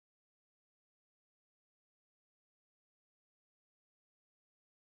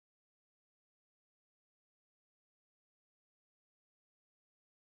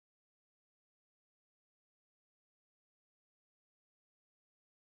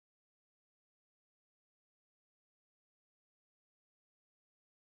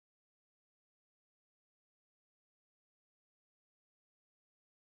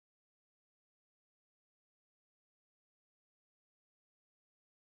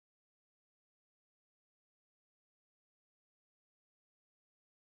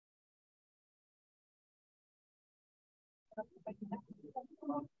I'd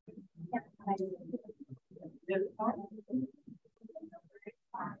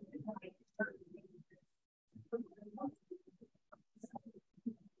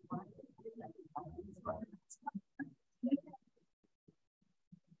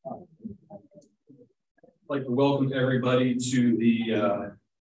like to welcome everybody to the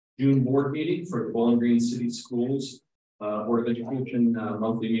June board meeting for the Bowling Green City Schools Board of Education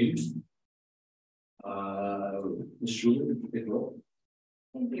monthly meeting. Ms. Schuler, would you take the roll?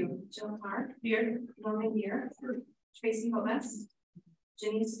 Thank you. Jill Clark, here. Norman here. Tracy Gomez.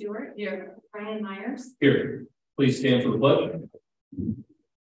 Jenny Stewart, here. Brian Myers, here. Please stand for the pledge.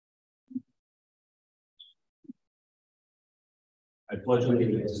 I pledge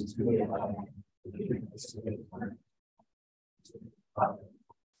allegiance to the flag.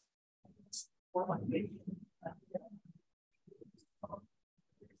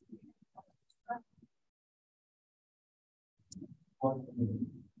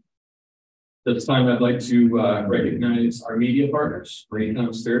 This time, I'd like to recognize our media partners: Ray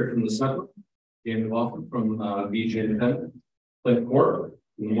Thomas-Fair from the Summit, Dan Laughlin from BJ Independent, Clint Corp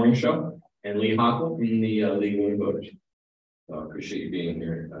from the Morning Show, and Lee Hockel from the Legal and Voters. Appreciate you being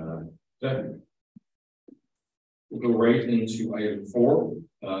here. We'll go right into item 4,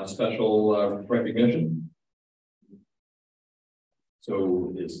 special recognition.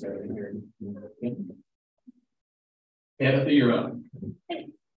 So is that in here? Kathy, you're up.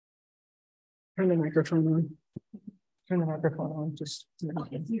 Turn the microphone on. Turn the microphone on. Just.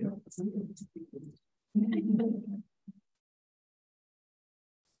 Okay.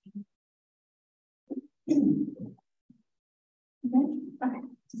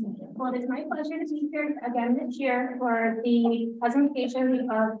 Well, it is my pleasure to be here again this year for the presentation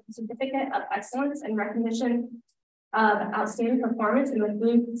of Certificate of Excellence and Recognition of Outstanding Performance in the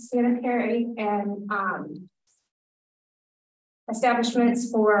Food, Sanitary, and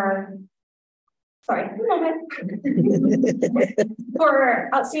establishments for, for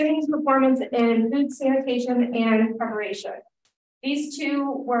outstanding performance in food, sanitation, and preparation. These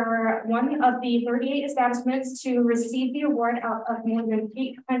two were one of the 38 establishments to receive the award out of more than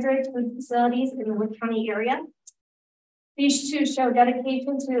 800 food facilities in the Wood County area. These two show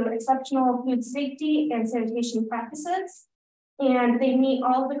dedication to exceptional food safety and sanitation practices, and they meet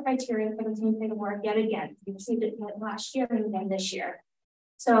all of the criteria for the Team Fit Award yet again. We received it last year and again this year.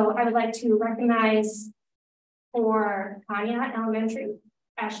 So I would like to recognize for Tanya Elementary,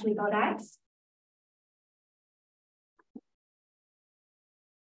 Ashley Bodine.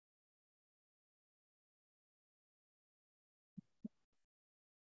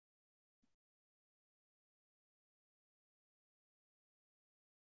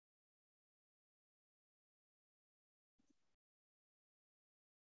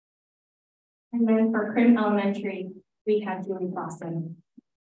 And then for Crim Elementary, we have Julie Boston.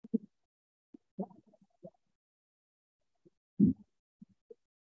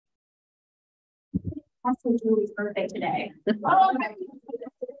 That's Julie's birthday today. Oh,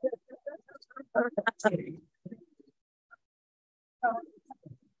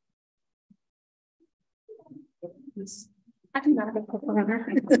 I can not have a runner.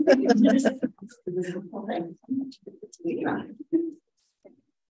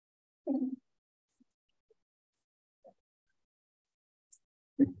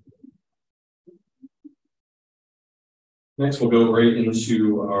 Next, we'll go right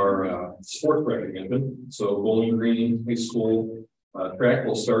into our sports recognition. So Bowling Green High School track.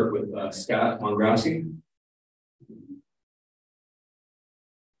 We'll start with Scott Mongrossi.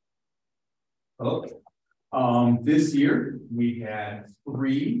 Hello. This year we had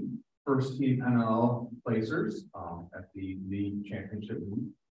 3 first-team NL placers at the league championship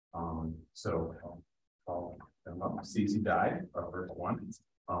meet. So I'll them up. Cece died, our first one.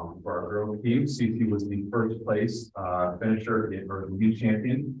 For our girls team, Cece was the first place finisher or the league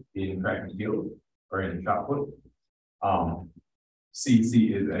champion in track and field or in shot put.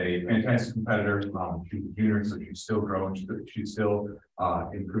 Cece is a fantastic competitor. She's a junior, so she's still growing. She's still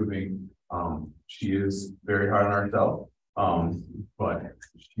improving. She is very hard on herself. But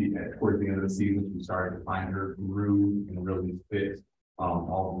she, towards the end of the season, she started to find her groove and really fit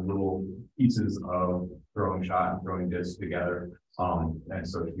all the little pieces of throwing shot and throwing disc together. And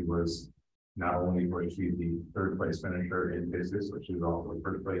so she was not only was she the 3rd place finisher in business, but she was also the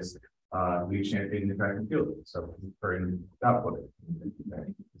 1st place league champion in track and field. So for in that put.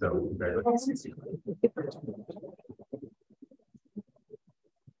 So congratulations.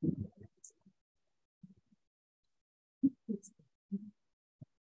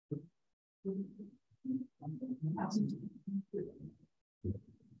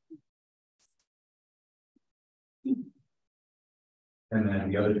 And then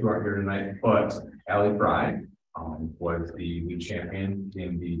the other two aren't here tonight, but Allie Fry was the league champion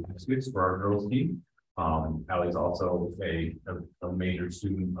in the districts for our girls team. Allie's also a major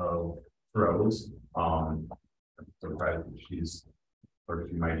student of throws. I'm surprised that she's, or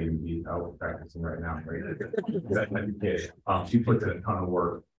she might even be out practicing right now. Right? That type of kid. She puts in a ton of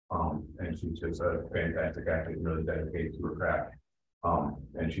work, and she's just a fantastic athlete, really dedicated to her craft.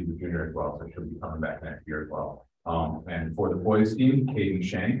 And she's a junior as well, so she'll be coming back next year as well. And for the boys team, Caden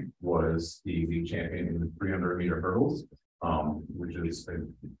Shank was the league champion in the 300-meter hurdles, which is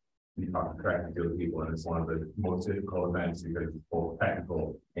you talk to track and field people, and it's one of the most difficult events because it's both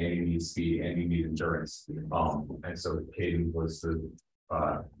technical and you need speed and you need endurance. And so Caden was the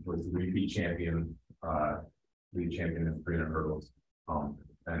repeat champion, league champion in 300 hurdles.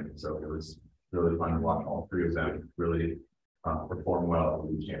 And so it was really fun to watch all three of them really perform well at the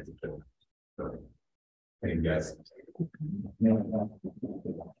league championship. So thank you guys.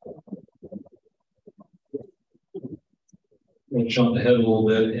 We'll jump ahead a little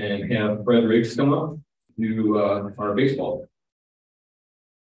bit and have Fred Riggs come up to our baseball.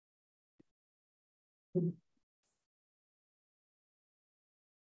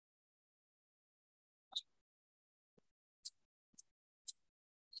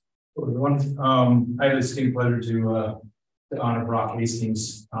 Everyone, I have the distinct pleasure to honor Brock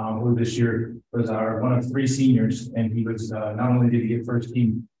Hastings, who this year was one of three seniors, and he was not only did he get first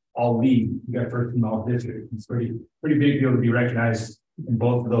team all league, he got first team all district. It's pretty big deal to be recognized in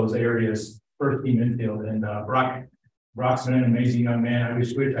both of those areas, first team infield. And Brock's been an amazing young man. I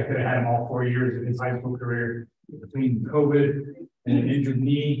wish I could have had him all 4 years of his high school career. Between COVID and an injured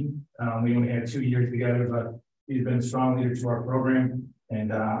knee, we only had 2 years together, but he's been a strong leader to our program.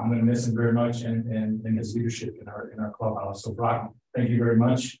 And I'm going to miss him very much and his leadership in our clubhouse. So Brock, thank you very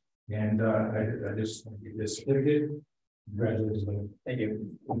much. And I just want to give this certificate. Congratulations. Thank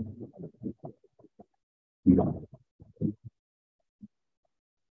you.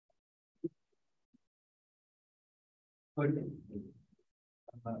 Thank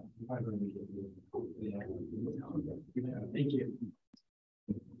you.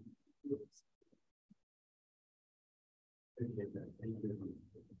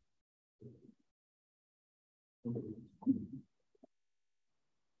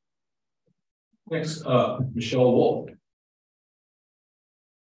 Next, Michelle Wolf.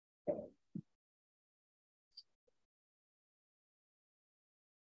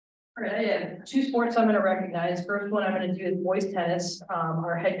 All right, I have two sports I'm going to recognize. First one I'm going to do is boys tennis.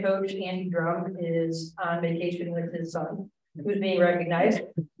 Our head coach, Andy Drum, is on vacation with his son, who's being recognized.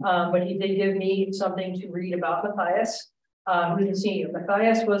 But he did give me something to read about Matthias, who's a senior.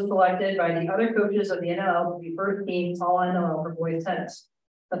 Matthias was selected by the other coaches of the NLL to be first team all NLL for boys tennis.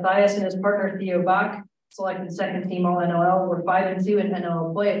 Matthias and his partner Theo Bach, selected second team all NLL, were 5-2 in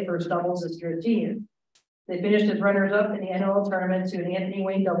NLL play at first doubles this year as seniors. They finished as runners-up in the NLL tournament to an Anthony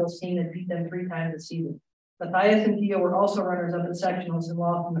Wayne doubles team that beat them 3 times this season. Matthias and Theo were also runners-up in sectionals and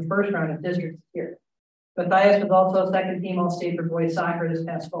lost in the first round of districts this year. Matthias was also a second team All-State for boys soccer this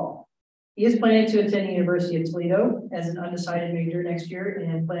past fall. He is planning to attend the University of Toledo as an undecided major next year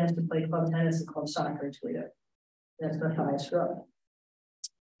and plans to play club tennis and club soccer in Toledo. That's Matthias Scrub.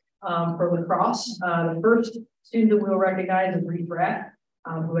 For lacrosse, the first student that we'll recognize is Reed Bratt,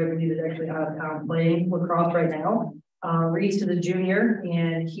 who I believe is actually out of town playing lacrosse right now. Reed's is a junior,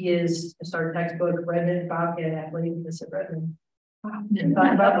 and he is a starter textbook Redmond Bobcat athlete. This is Redmond.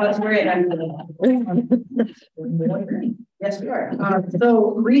 That's great. Yes, we are.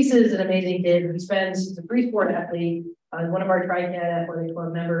 So Reese is an amazing kid. He's a free sport athlete, one of our Tri-Cat Athletic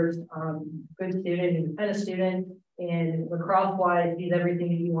Club members, good student, he's a tennis student, and lacrosse wise, he's everything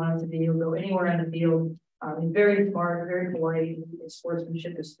that you want him to be. He'll go anywhere on the field. He's very smart, very polite. His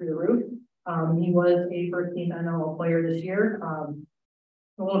sportsmanship is through the roof. He was a first team NLL player this year.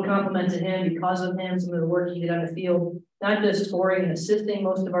 A little compliment to him because of him, some of the work he did on the field, not just scoring and assisting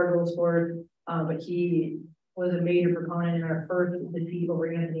most of our goal scorers, but he was a major proponent in our first defeat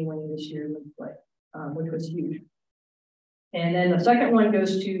over Anthony Wayne this year, which was huge. And then the second one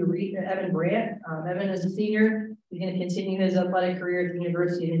goes to Evan Brandt. Evan is a senior. He's going to continue his athletic career at the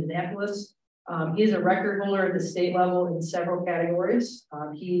University of Indianapolis. He is a record holder at the state level in several categories.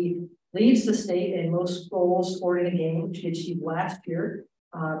 He leads the state in most goals scored in a game, which he achieved last year.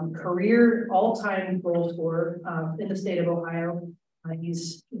 Career all-time goal scorer in the state of Ohio.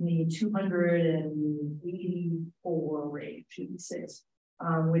 He's in the 284 range, 86,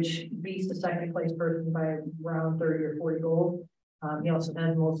 which beats the second place person by around 30 or 40 goals. He also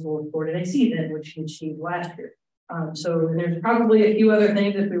has most goals scored in a season, which he achieved last year. So there's probably a few other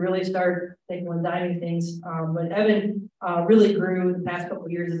things if we really start taking and diving things. But Evan really grew the past couple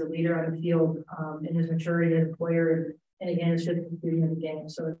of years as a leader on the field, in his maturity as a player. And again, it's just the beginning of the game.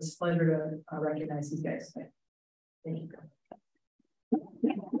 So it's a pleasure to recognize these guys today. Thank you.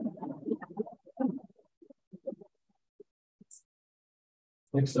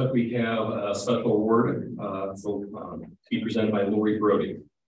 Next up, we have a special award to be presented by Lori Brody.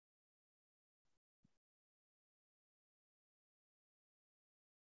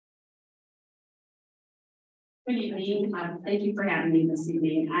 Good evening. Thank you for having me this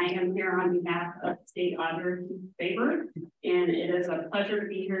evening. I am here on behalf of State Auditor Keith Faber, and it is a pleasure to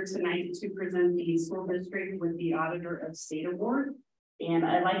be here tonight to present the school district with the Auditor of State Award. And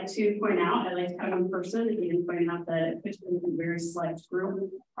I'd like to point out, I'd like to come in person and point out that Fishman is a very select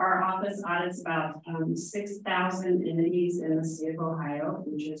group. Our office audits about 6,000 entities in the state of Ohio,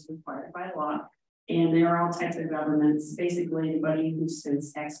 which is required by law. And there are all types of governments. Basically, anybody who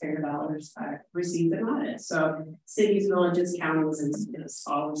spends taxpayer dollars receives an audit. So cities, villages, counties, and states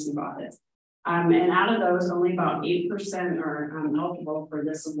all receive audits. And out of those, only about 8% are eligible for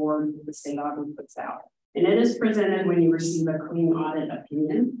this award that the state auditor puts out. And it is presented when you receive a clean audit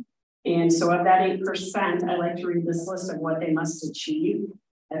opinion. And so of that 8%, I like to read this list of what they must achieve.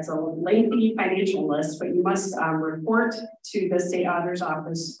 It's a lengthy financial list, but you must report to the state auditor's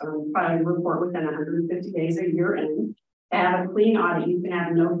office, file a report within 150 days a year end. To have a clean audit, you can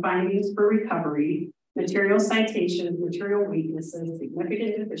have no findings for recovery, material citations, material weaknesses,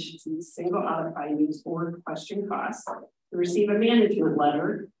 significant deficiencies, single audit findings, or question costs. To receive a management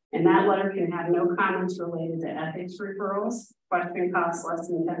letter, and that letter can have no comments related to ethics referrals, question costs less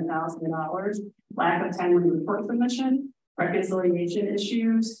than $10,000, lack of timely report submission, reconciliation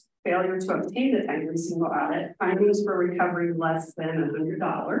issues, failure to obtain the timely single audit, findings for recovery less than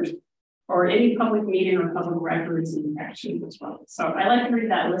 $100, or any public meeting or public records infraction as well. So I like to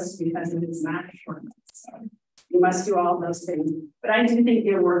read that list because it is not a short list. So you must do all of those things. But I do think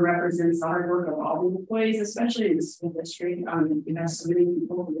the award represents the hard work of all the employees, especially in the school district. You have so many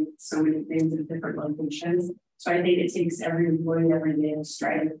people who do so many things at different locations. So I think it takes every employee every day to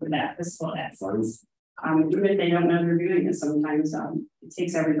strive for that fiscal excellence. Even if they don't know they're doing it, sometimes it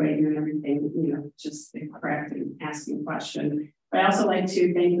takes everybody doing everything, just correct and asking questions. But I also like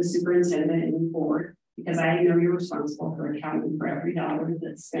to thank the superintendent and the board, because I know you're responsible for accounting for every dollar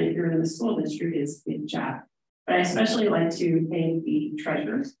that's spent here in the school district. Is a big job. But I especially like to thank the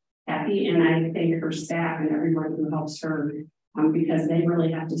treasurer, Kathy, and I thank her staff and everyone who helps her, because they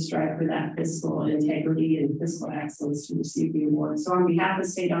really have to strive for that fiscal integrity and fiscal excellence to receive the award. So on behalf of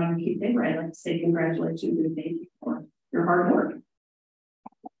State Auditor Keith Faber, I'd like to say congratulations and thank you for your hard work.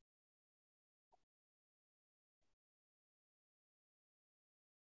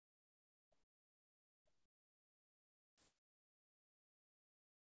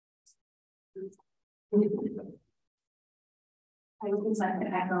 I would just like to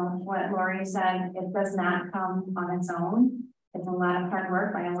echo what Lori said. It does not come on its own. It's a lot of hard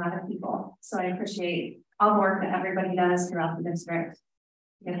work by a lot of people. So I appreciate all the work that everybody does throughout the district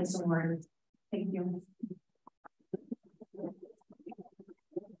to get this award. Thank you.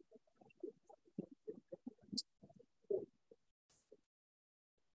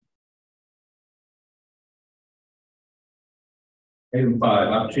 Item 5,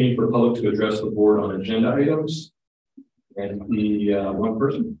 opportunity for public to address the board on agenda items. And the one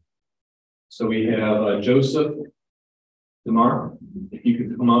person. So we have Joseph DeMar. If you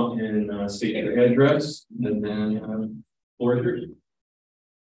could come up and state your address, and then floor is yours.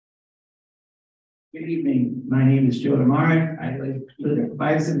 Good evening. My name is Joe DeMar. I live at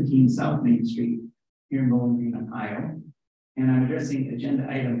 517 South Main Street here in Bowling Green, Ohio. And I'm addressing agenda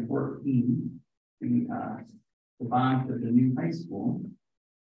item 14, the bond for the new high school.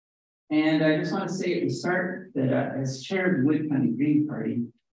 And I just want to say at the start that as chair of the Wood County Green Party,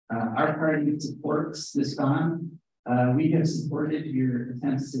 our party supports this bond. We have supported your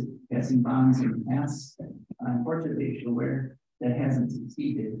attempts at passing bonds in the past. Unfortunately, as you're aware, that hasn't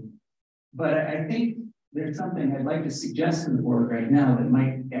succeeded. But I think there's something I'd like to suggest to the board right now that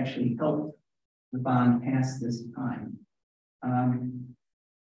might actually help the bond pass this time.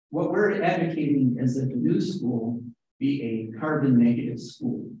 What we're advocating is that the new school be a carbon negative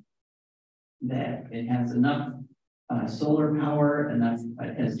school. That it has enough solar power, it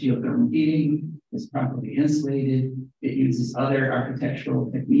has geothermal heating, it's properly insulated, it uses other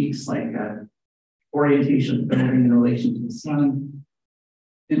architectural techniques like orientation of the building in relation to the sun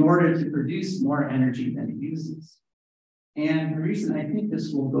in order to produce more energy than it uses. And the reason I think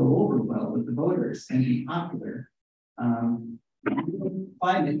this will go over well with the voters and be popular,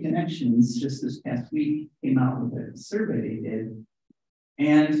 Climate Connections just this past week came out with a survey they did.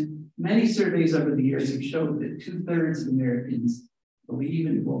 And many surveys over the years have showed that 2/3 of Americans believe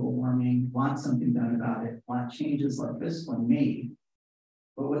in global warming, want something done about it, want changes like this one made.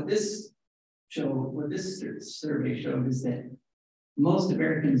 But what this survey showed is that most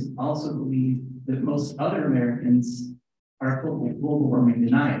Americans also believe that most other Americans are global warming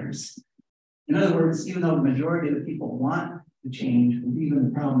deniers. In other words, even though the majority of the people want to change, believe in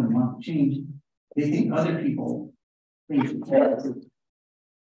the problem and want to change, they think other people think it's.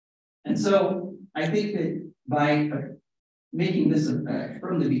 And so I think that by making this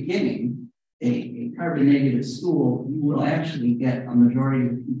from the beginning a carbon negative school, you will actually get a majority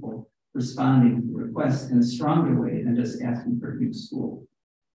of people responding to requests in a stronger way than just asking for a new school.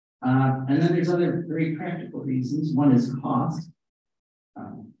 And then there's other very practical reasons. One is cost.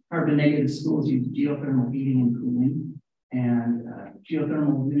 Carbon negative schools use geothermal heating and cooling, and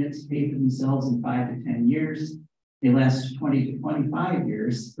geothermal units pay for themselves in 5 to 10 years. They last 20 to 25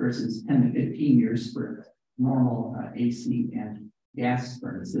 years versus 10 to 15 years for normal AC and gas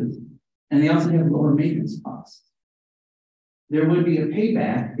furnaces. And they also have lower maintenance costs. There would be a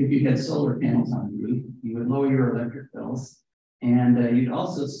payback if you had solar panels on the roof. You would lower your electric bills. And you'd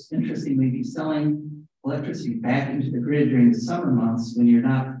also, interestingly, be selling electricity back into the grid during the summer months when you're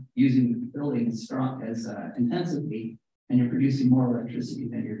not using the building as intensively, and you're producing more electricity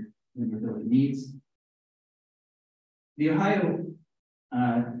than your building needs. The Ohio,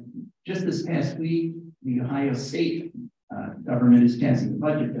 just this past week, the Ohio state government is passing a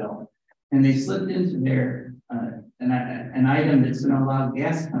budget bill, and they slipped into their an item that's going to allow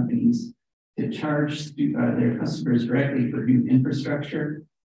gas companies to charge their customers directly for new infrastructure.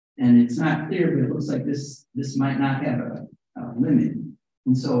 And it's not clear, but it looks like this might not have a limit.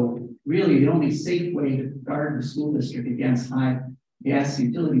 And so really the only safe way to guard the school district against high gas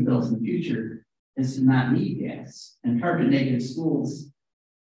utility bills in the future is to not need gas. And carbon negative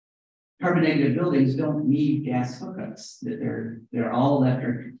buildings don't need gas hookups. They're all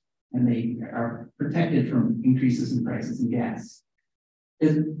electric, and they are protected from increases in prices in gas.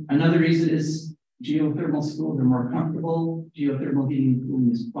 Another reason is geothermal schools are more comfortable. Geothermal heating and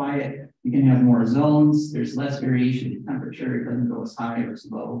cooling is quiet. You can have more zones. There's less variation in temperature. It doesn't go as high or as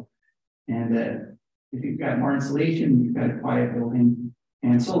low. And if you've got more insulation, you've got a quiet building.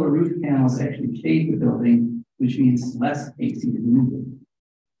 And solar roof panels actually shade the building, which means less AC removal.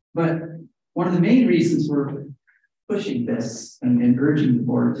 But one of the main reasons we're pushing this and urging the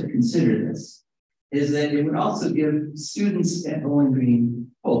board to consider this is that it would also give students at Bowling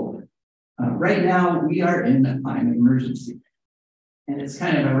Green hope. Right now, we are in a climate emergency. And it's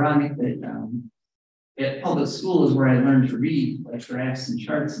kind of ironic that at public school is where I learned to read like graphs and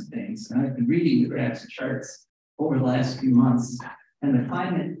charts and things. And I've been reading the graphs and charts over the last few months. And the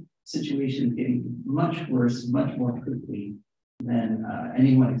climate situation is getting much worse, much more quickly than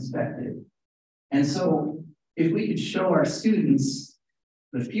anyone expected. And so if we could show our students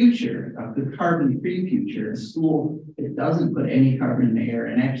the future of the carbon-free future, a school that doesn't put any carbon in the air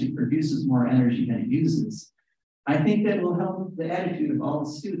and actually produces more energy than it uses, I think that will help the attitude of all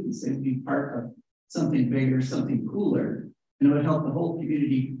the students. They will be part of something bigger, something cooler, and it would help the whole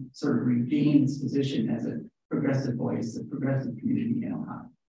community sort of regain its position as a progressive voice, a progressive community in Ohio.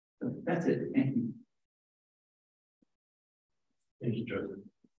 So that's it. Thank you. Thank you, Joseph.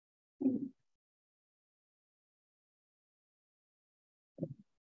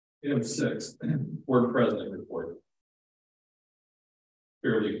 Item 6, Board President report.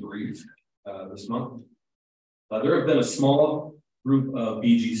 Fairly brief this month. There have been a small group of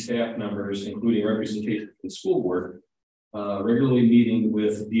BG staff members, including representation from the school board, regularly meeting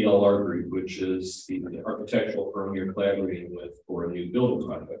with DLR Group, which is the architectural firm you're collaborating with for a new building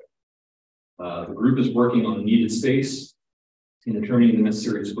project. The group is working on the needed space and determining the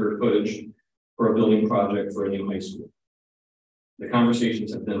necessary square footage for a building project for a new high school. The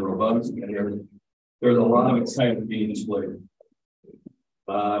conversations have been robust, and there's a lot of excitement being displayed.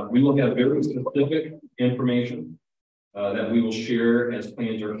 We will have very specific information that we will share as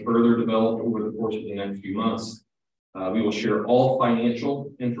plans are further developed over the course of the next few months. We will share all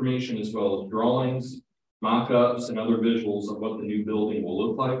financial information as well as drawings, mock-ups, and other visuals of what the new building will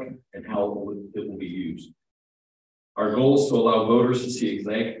look like and how it will be used. Our goal is to allow voters to see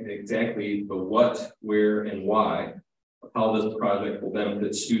exactly the what, where, and why of how this project will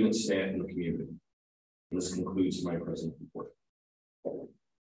benefit students, staff, and the community. And this concludes my present report.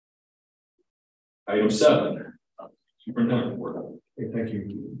 Item 7, Superintendent report. Okay, thank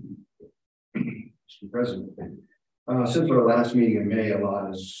you, Mr. President. Since our last meeting in May, a lot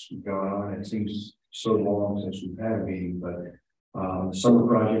has gone on. It seems so long since we've had a meeting, but summer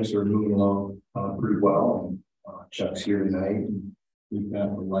projects are moving along pretty well. Chuck's here tonight. We've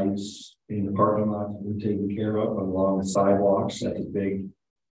got the lights in the parking lot that we're taken care of along the sidewalks. That's a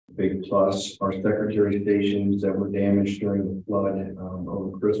big plus. Our secretary stations that were damaged during the flood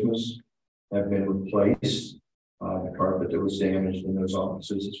over Christmas have been replaced. The carpet that was damaged in those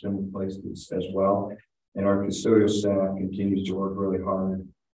offices has been replaced as well. And our custodial staff continues to work really hard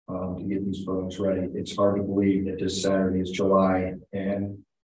to get these folks ready. It's hard to believe that this Saturday is July, and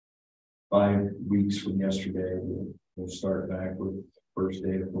 5 weeks from yesterday, we'll start back with first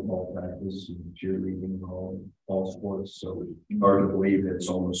day of football practice and cheerleading and all sports. So it's hard to believe that it's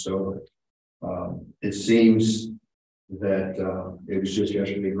almost over. It seems that it was just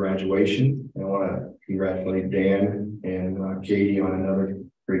yesterday graduation. I want to congratulate Dan and Katie on another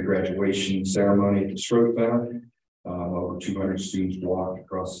great graduation ceremony at the Stroke Fountain. Over 200 students walked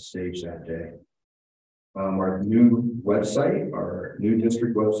across the stage that day. Our new website, our new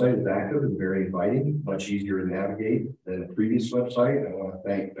district website is active and very inviting, much easier to navigate than the previous website. I want to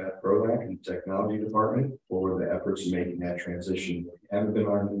thank Beth Brolak and the technology department for the efforts in making that transition. If you haven't been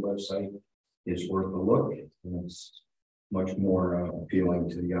on our new website, it's worth a look, and it's much more appealing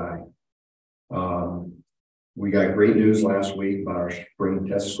to the eye. We got great news last week about our spring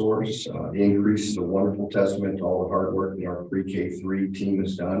test scores. The increase is a wonderful testament to all the hard work that our pre-K3 team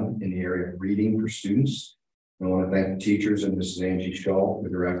has done in the area of reading for students. I want to thank the teachers and Mrs. Angie Shaw for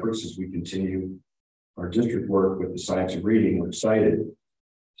their efforts as we continue our district work with the science of reading. We're excited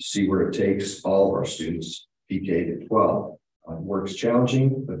to see where it takes all of our students, PK to 12. Work's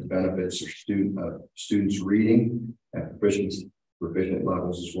challenging, but the benefits are students reading at proficient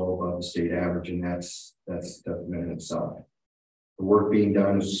levels as well above the state average, and that's testament in itself. The work being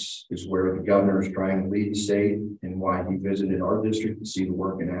done is where the governor is trying to lead the state, and why he visited our district to see the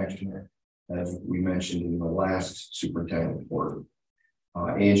work in action, as we mentioned in the last superintendent report.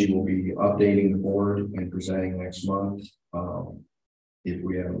 Angie will be updating the board and presenting next month if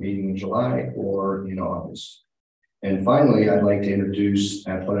we have a meeting in July or in August. And finally, I'd like to introduce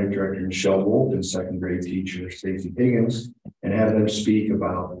Athletic Director Michelle Wolf and second grade teacher Stacey Higgins, and have them speak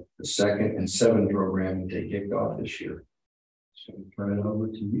about the 2nd and 7th program that they kicked off this year. So I'll turn it over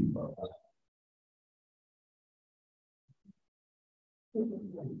to you, Bob.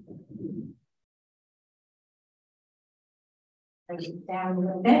 Down a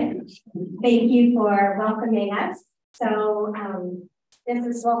little bit. Thank you for welcoming us. So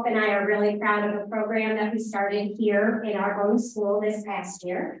Mrs. Wolf and I are really proud of a program that we started here in our own school this past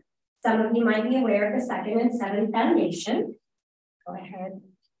year. Some of you might be aware of the 2nd and 7th Foundation. Go ahead.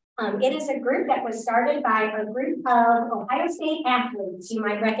 It is a group that was started by a group of Ohio State athletes. You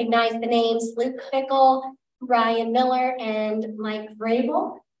might recognize the names Luke Fickle, Ryan Miller, and Mike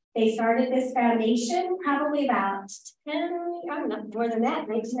Vrabel. They started this foundation probably about 10, I'm not more than that,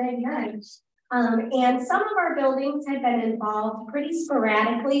 1999. And some of our buildings have been involved pretty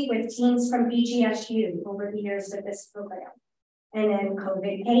sporadically with teams from BGSU over the years of this program. And then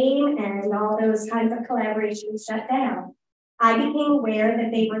COVID came and all those kinds of collaborations shut down. I became aware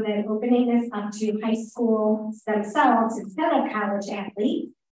that they were then opening this up to high schools themselves instead of college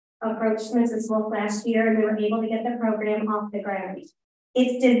athletes. Approached Mrs. Wolf last year, and we were able to get the program off the ground.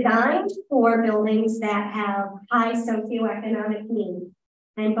 It's designed for buildings that have high socioeconomic need.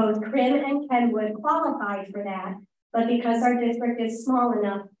 And both Crim and Kenwood qualified for that, but because our district is small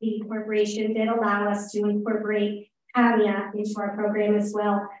enough, the corporation did allow us to incorporate Kanya into our program as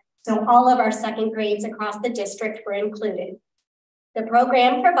well. So all of our 2nd grades across the district were included. The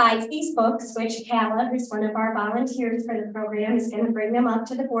program provides these books, which Kala, who's one of our volunteers for the program, is going to bring them up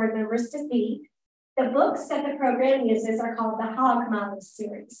to the board members to see. The books that the program uses are called the Hog Molly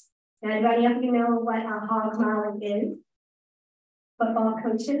series. Now, do any of you know what a Hog Molly is? Football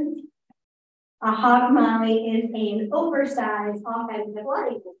coaches. A Hog Molly is an oversized offensive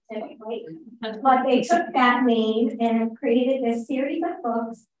line, typically. But they took that name and created this series of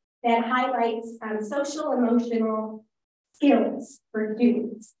books that highlights social emotional skills for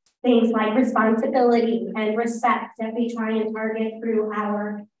students. Things like responsibility and respect that we try and target through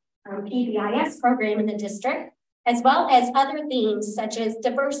our PBIS program in the district, as well as other themes such as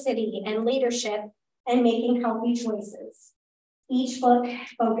diversity and leadership and making healthy choices. Each book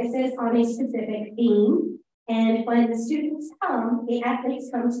focuses on a specific theme, and when the students come, the athletes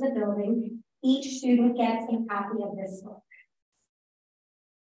come to the building, each student gets a copy of this book.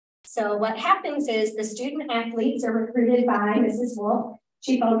 So what happens is the student athletes are recruited by Mrs. Wolf.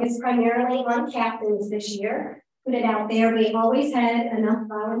 She focused primarily on captains this year. Put it out there, we always had enough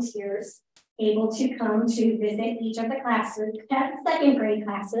volunteers able to come to visit each of the classes, 2nd grade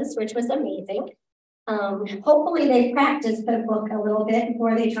classes, which was amazing. Hopefully they practice the book a little bit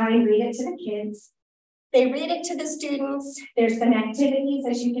before they try and read it to the kids. They read it to the students. There's some activities,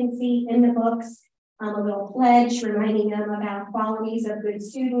 as you can see in the books, a little pledge reminding them about qualities of good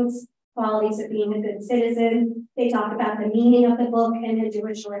students, qualities of being a good citizen. They talk about the meaning of the book and then do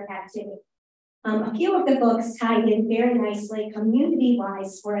a short activity. A few of the books tied in very nicely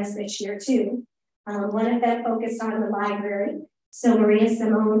community-wise for us this year too. One of them focused on the library. So Maria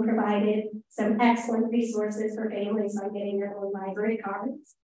Simone provided some excellent resources for families on getting their own library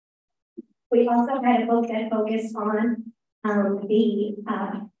cards. We also had a book that focused on the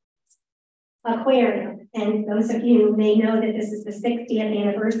aquarium. And those of you may know that this is the 60th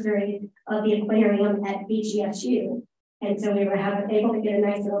anniversary of the aquarium at BGSU. And so we were able to get a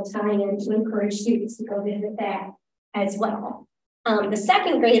nice little tie-in to encourage students to go visit that as well. The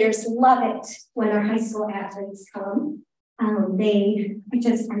second graders love it when our high school athletes come. They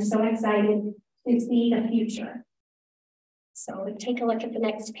just are so excited to see the future. So take a look at the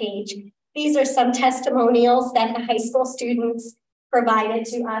next page. These are some testimonials that the high school students provided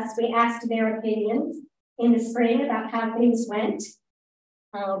to us. We asked their opinions in the spring about how things went.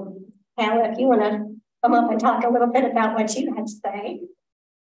 Hal, if you want to come up and talk a little bit about what you had to say.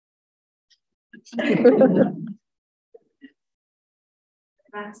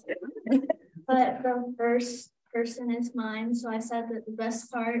 But the first person is mine. So I said that the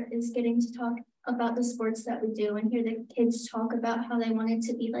best part is getting to talk about the sports that we do and hear the kids talk about how they wanted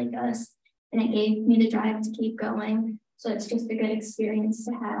to be like us. And it gave me the drive to keep going. So it's just a good experience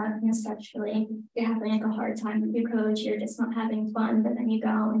to have. And especially if you're having like a hard time with your coach, you're just not having fun, but then you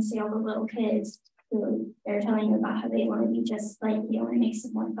go and see all the little kids who they're telling you about how they want to be just like you, and it makes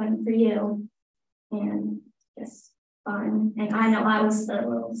it more fun for you. And just fun. And I know I was the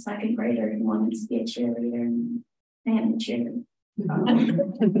little second grader who wanted to be a cheerleader, and I am a cheerleader.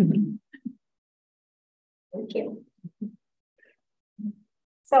 Thank you.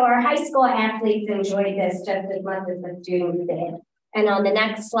 So our high school athletes enjoyed this just as much as the students did. And on the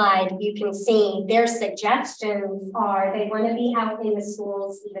next slide, you can see their suggestions are they want to be out in the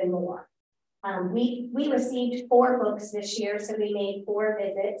schools even more. We received 4 books this year, so we made 4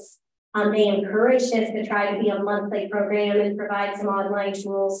 visits. They encouraged us to try to be a monthly program and provide some online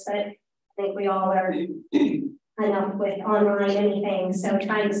tools, but I think we all are enough with online anything. So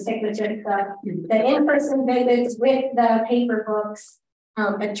trying to stick with just the in-person visits with the paper books,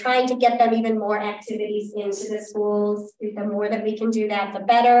 but trying to get them even more activities into the schools. The more that we can do that, the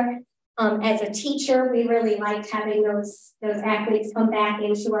better. As a teacher, we really liked having those athletes come back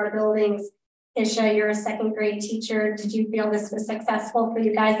into our buildings. Isha, you're a second grade teacher. Did you feel this was successful for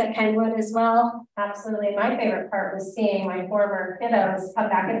you guys at Kenwood as well? Absolutely. My favorite part was seeing my former kiddos come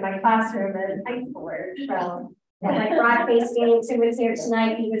back into my classroom and high schoolers. So, and like Brock Hastings, who was here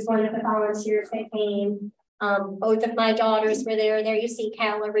tonight, he was one of the volunteers that came. Both of my daughters were there. There you see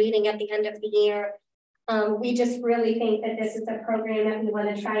Calla reading at the end of the year. We just really think that this is a program that we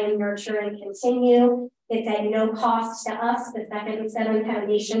want to try and nurture and continue. It's at no cost to us. The Second and Seventh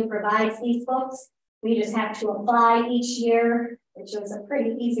Foundation provides these books. We just have to apply each year, which was a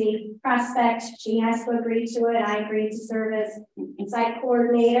pretty easy prospect. She has to agree to it. I agreed to serve as site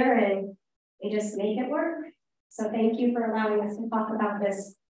coordinator, and we just make it work. So thank you for allowing us to talk about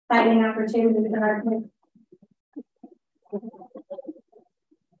this exciting opportunity for our kids.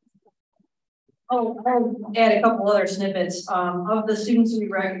 Add a couple other snippets of the students we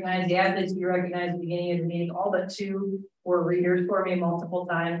recognize, the athletes we recognize at the beginning of the meeting. All but 2 were readers for me multiple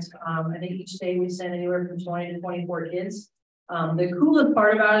times. I think each day we send anywhere from 20 to 24 kids. The coolest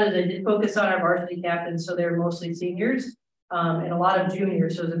part about it is I did focus on our varsity captains, so they're mostly seniors and a lot of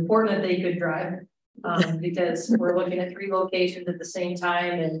juniors. So it's important that they could drive because we're looking at 3 locations at the same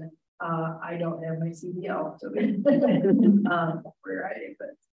time, and I don't have my CDL, so we're riding, but.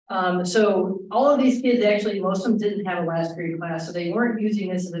 So all of these kids actually, most of them didn't have a last period class, so they weren't using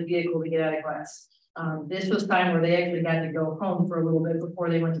this as a vehicle to get out of class. This was time where they actually got to go home for a little bit before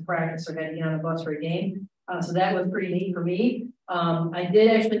they went to practice or had to get on a bus for a game. So that was pretty neat for me. I did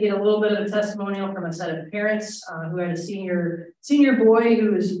actually get a little bit of a testimonial from a set of parents who had a senior boy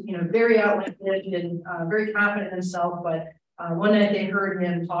who was, very outlandish and very confident in himself, but one night they heard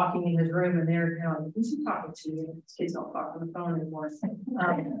him talking in his room, and they were kind of like, who's he talking to? These kids don't talk on the phone anymore.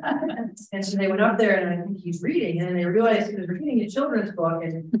 And so they went up there, and I think he's reading, and then they realized he was reading a children's book,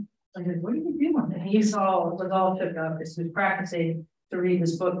 and I said, what are you doing? And he was all shook up because he was practicing to read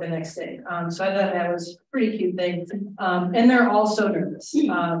this book the next day. So I thought that was a pretty cute thing. And they're all so nervous.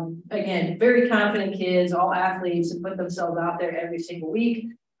 Again, very confident kids, all athletes, and put themselves out there every single week.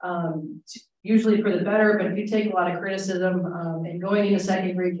 Usually for the better, but if you take a lot of criticism and going into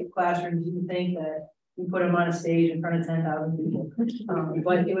second grade classrooms, you think that and put them on a stage in front of 10,000 people.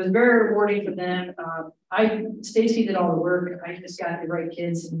 But it was very rewarding for them. Stacy did all the work. I just got the right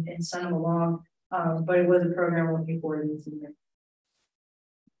kids and sent them along. But it was a program we're looking forward to this year.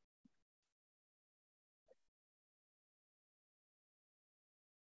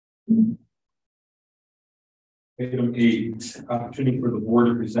 Item 8, opportunity for the board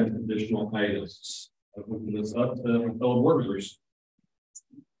to present additional items. I'll open this up to my fellow board members.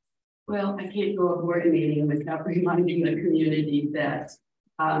 Well, I can't go a board meeting without reminding the community that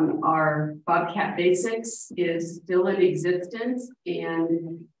our Bobcat Basics is still in existence,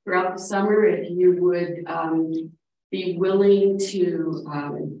 and throughout the summer, if you would be willing to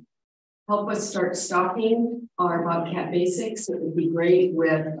help us start stocking our Bobcat Basics, it would be great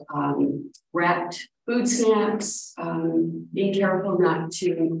with wrapped food snacks, being careful not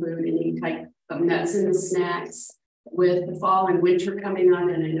to include any type of nuts in the snacks. With the fall and winter coming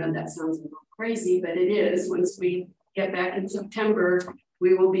on, and I know that sounds a little crazy, but it is. Once we get back in September,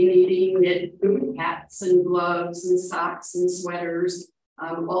 we will be needing knit hats and gloves and socks and sweaters,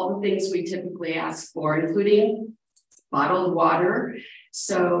 all the things we typically ask for, including bottled water.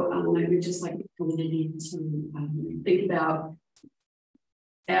 So I would just like the community to think about,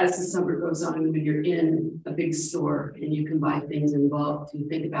 as the summer goes on, when you're in a big store and you can buy things in bulk, to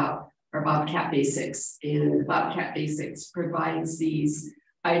think about our Bobcat Basics. And Bobcat Basics provides these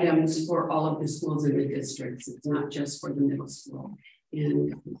items for all of the schools in the districts. It's not just for the middle school.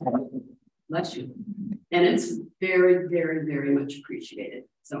 And bless you. And it's very, very, very much appreciated.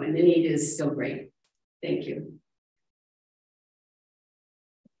 So, and the need is still great. Thank you.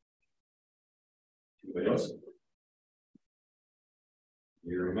 Anybody else?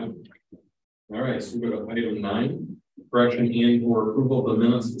 Hearing none. All right, so we go to item 9. Correction and or approval of the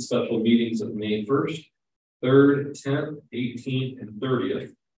minutes of the special meetings of May 1st, 3rd, 10th, 18th, and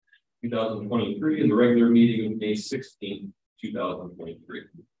 30th, 2023, and the regular meeting of May 16th, 2023.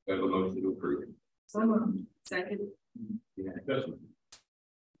 I have a motion to approve. Someone second.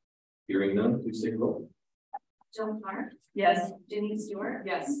 Hearing none, please take a roll. Jill Clark. Yes. Jenny Stewart.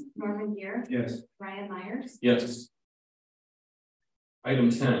 Yes. Norman Gear. Yes. Ryan Myers. Yes.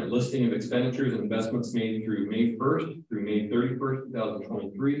 Item 10, listing of expenditures and investments made through May 1st through May 31st,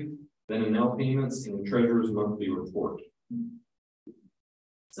 2023, then and now payments and treasurer's monthly report.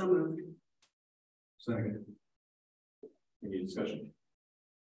 So moved. Second. Any discussion?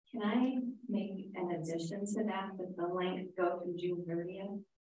 Can I make an addition to that the link go through June 30th?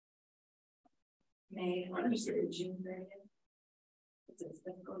 May 1st through June 30th. It's its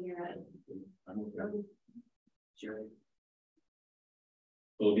fiscal year end. Sure.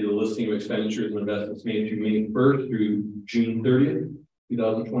 Will be the listing of expenditures and investments made through May 1st through June 30th,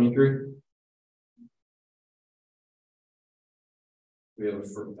 2023. We have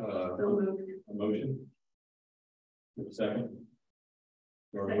a motion. A second.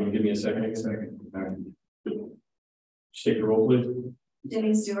 Or want to give me a second? Second. Just take the roll, please.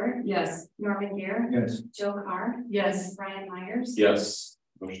 Jenny Stewart. Yes. Norman Gear. Yes. Jill Carr. Yes. Ryan Myers. Yes.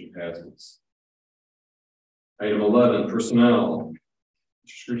 Motion passes. Item 11, personnel.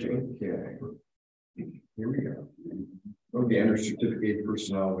 Okay. Here we go. Okay, under certificated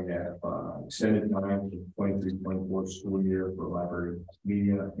personnel, we have extended time for the 23-24 school year for library,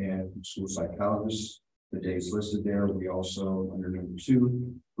 media, and school psychologists. The dates listed there. We also, under number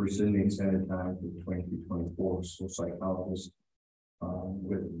 2, rescinding extended time for the 23-24 school psychologist.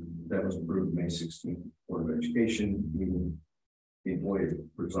 That was approved May 16th, Board of Education, meaning the employee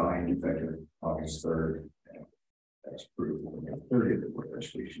resigned effective August 3rd. That's approved on the 30th of Board of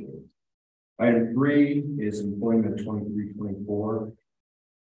Education. Item 3 is employment 23-24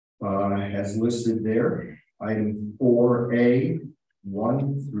 as listed there. Item 4A,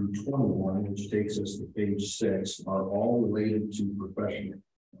 1 through 21, which takes us to page 6, are all related to professional.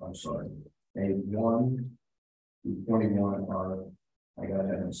 I'm sorry. A1 through 21 are, I got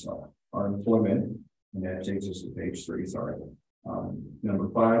ahead of myself, our employment, and that takes us to page 3. Sorry. Number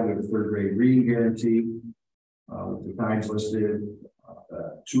 5, we have a 3rd grade reading guarantee. With the times listed,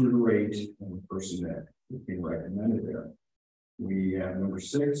 tutor rate, and the person that is being recommended there. We have number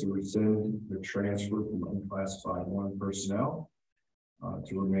 6, we rescind the transfer from unclassified 1 personnel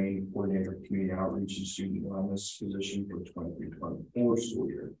to remain coordinator of community outreach and student wellness position for the 23-24 school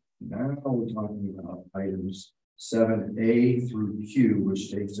year. Now we're talking about items 7A through Q,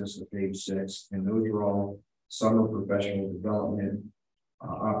 which takes us to page 6, and those are all summer professional development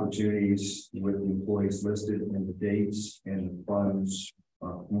opportunities with the employees listed and the dates and the funds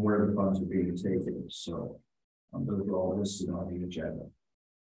from where the funds are being taken. So those are all listed on the agenda.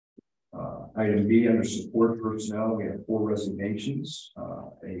 Item B, under support personnel, we have 4 resignations,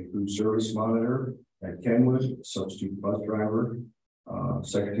 a food service monitor, at Kenwood, substitute bus driver,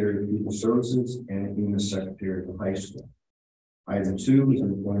 secretary of people services, and EMIS secretary of the high school. Item 2 is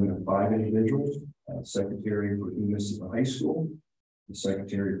employment of 5 individuals, secretary for EMIS at the high school, the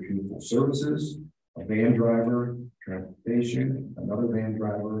secretary of pupil services, a van driver, transportation, another van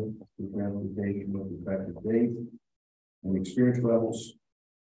driver for transportation with effective date and experience levels,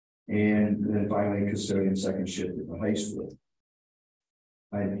 and then finally custodian second shift at the high school.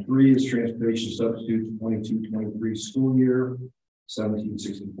 Item 3 is transportation substitute 22-23 school year,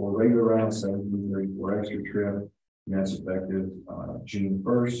 1764 regular route, 1734 extra trip, and that's effective June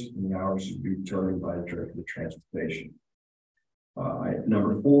 1st, and the hours should be determined by the director of transportation.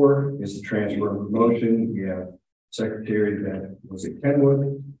 Number 4 is the transfer and promotion. We have secretary that was at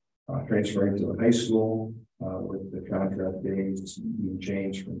Kenwood, transferring to the high school with the contract days being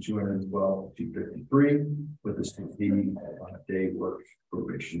changed from 212 to 253 with the 60-day work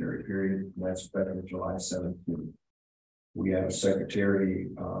probationary period. And that's effective July 17th. We have a secretary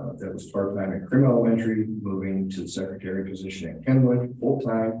that was part-time at Crim Elementary, moving to the secretary position at Kenwood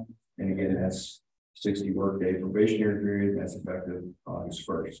full-time. And again, that's 60 workday probationary period. That's effective August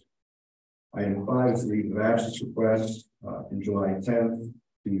 1st. Item 5 is leave of absence request from July 10th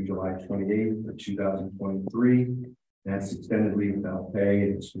to July 28th of 2023. That's extended leave without pay.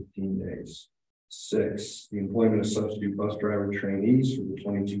 It's 15 days. 6, the employment of substitute bus driver trainees for the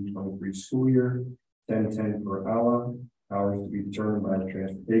 22-23 school year, $10.10 per hour. Hours to be determined by the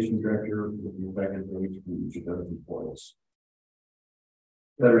transportation director with the effective dates for each of those employees.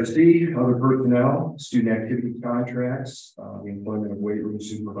 Letter C, other personnel, student activity contracts, the employment of weight room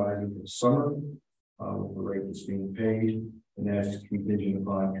supervisor for the summer, with the rate that's being paid, and that's contingent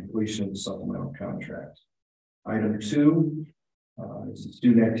upon completion of the supplemental contract. Item 2 is the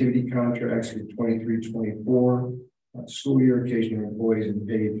student activity contracts for 23-24 school year. Occasional employees and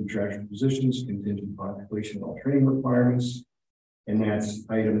paid contractual positions contingent upon completion of all training requirements, and that's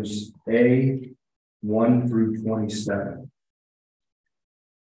items A 1 through 27.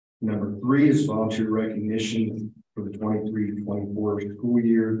 Number 3 is volunteer recognition for the 23-24 school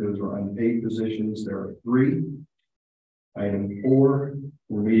year. Those are unpaid positions. There are 3. Item 4,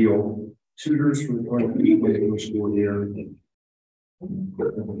 remedial tutors for the 23-24 school year.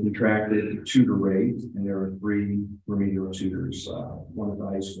 Contracted tutor rate, and there are 3 remedial tutors, 1 at the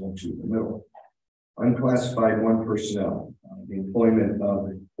high school and 2 in the middle. Unclassified 1 personnel, the employment of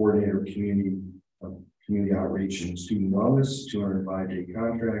the coordinator of community outreach and student wellness, 205-day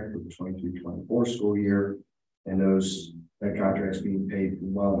contract for the 23-24 school year, and that contract is being paid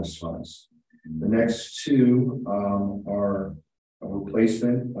from wellness funds. The next 2 are a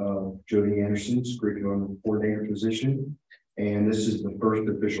replacement of Jody Anderson's curriculum coordinator position. And this is the first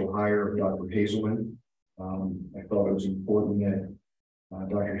official hire of Dr. Hazelman. I thought it was important that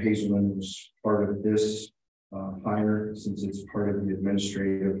Dr. Hazelman was part of this hire, since it's part of the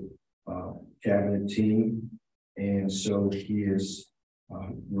administrative cabinet team. And so he is,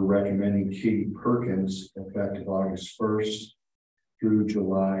 we're recommending Katie Perkins effective August 1st through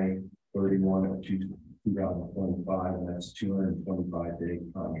July 31 of 2025. And that's a 225-day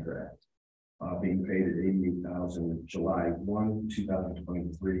contract. Being paid at $88,000 July 1,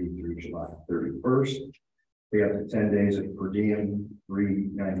 2023 through July 31st. They have the 10 days of per diem,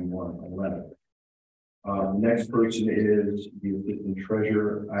 $391.11. Next person is the assistant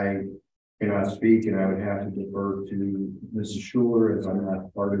treasurer. I cannot speak, and I would have to defer to Mrs. Schuler, as I'm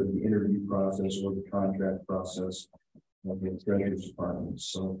not part of the interview process or the contract process of the treasurer's department.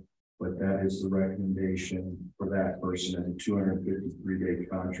 So, but that is the recommendation for that person at a 253-day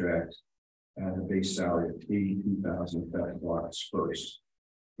contract. The base salary of $82,000 effective August 1st.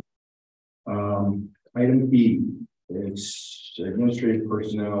 Item E, it's administrative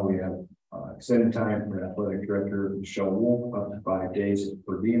personnel. We have extended time for athletic director Michelle Wolf, up to 5 days at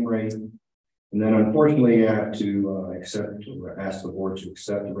per diem rate. And then unfortunately, I have to ask the board to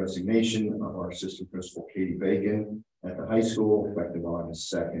accept the resignation of our assistant principal Katie Bacon at the high school effective August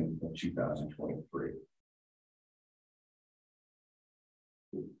 2nd of 2023.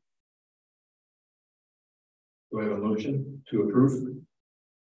 Do I have a motion to approve?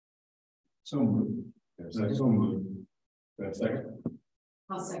 So moved. So moved. Do I have a second?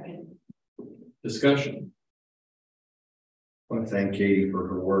 I'll second. Discussion. I want to thank Katie for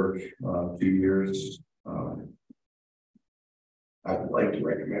her work 2 years. I would like to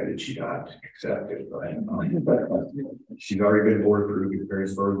recommend that she not accept it, but she's already been board approved. Very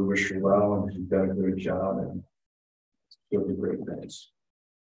further, wish her well, and she's done a good job, and she'll do great things.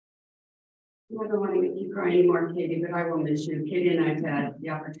 I don't want to make you cry anymore, Katie, but I will miss you. Katie and I have had the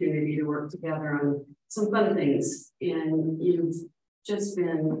opportunity to work together on some fun things, and you've just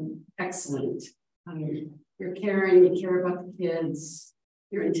been excellent You're caring, you care about the kids,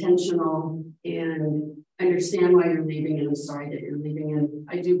 you're intentional, and understand why you're leaving, and I'm sorry that you're leaving, and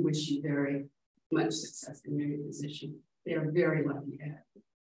I do wish you very much success in your new position. They are very lucky to have you.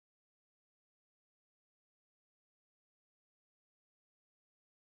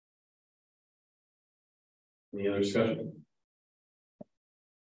 Any other discussion?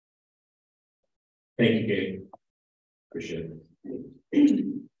 Thank you, Kate. Appreciate it.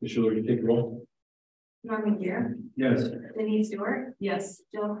 Michelle, would you take the roll? Norman Gear, Yes. Denise Stewart, Yes.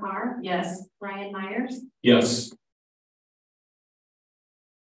 Jill Carr, Yes. Ryan Myers, Yes.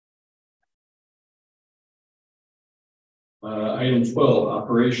 Item 12,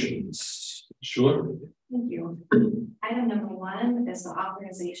 operations. Sure. Thank you. Item number 1 is the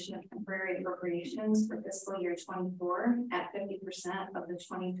authorization of temporary appropriations for fiscal year 24 at 50% of the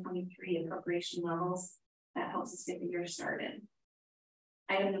 2023 appropriation levels. That helps us get the year started.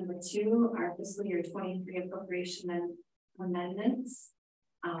 Item number 2 are fiscal year 23 appropriation and amendments,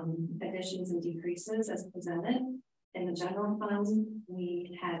 additions and decreases as presented. In the general fund,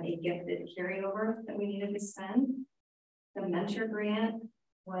 we had a gifted carryover that we needed to spend. The mentor grant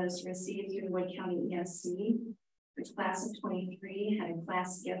was received through the Wood County ESC, which class of 23 had a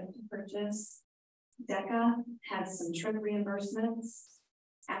class gift to purchase. DECA had some trip reimbursements.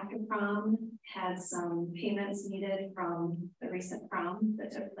 After prom had some payments needed from the recent prom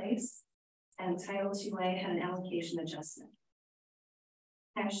that took place. And Title II-A had an allocation adjustment.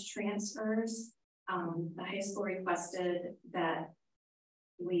 Cash transfers, the high school requested that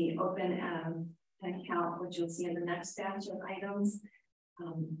we open an account, which you'll see in the next batch of items,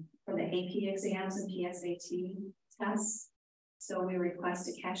 for the AP exams and PSAT tests. So we request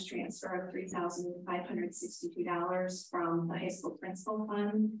a cash transfer of $3,562 from the high school principal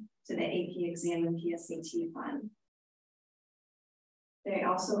fund to the AP exam and PSAT fund. They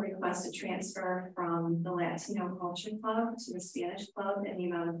also request a transfer from the Latino Culture Club to the Spanish Club in the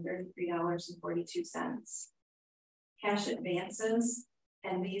amount of $33.42. Cash advances,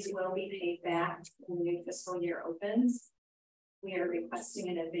 and these will be paid back when the new fiscal year opens. We are requesting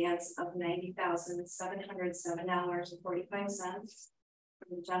an advance of $90,707.45 from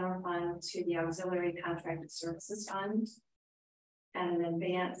the general fund to the auxiliary contracted services fund, and an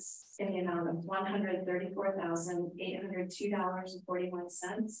advance in the amount of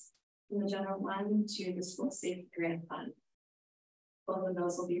 $134,802.41 from the general fund to the school safety grant fund. Both of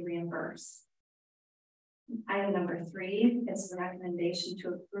those will be reimbursed. Item number 3 is the recommendation to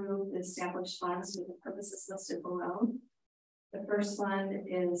approve the established funds for the purposes listed below. The first fund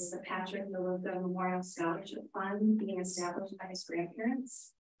is the Patrick DeLuca Memorial Scholarship Fund being established by his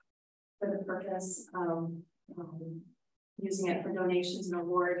grandparents for the purpose of using it for donations and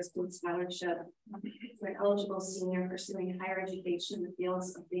awards, food scholarship for an eligible senior pursuing higher education in the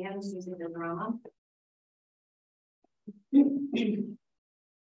fields of dance, music, and drama. The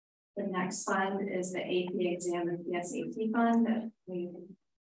next fund is the AP exam and PSAT fund that we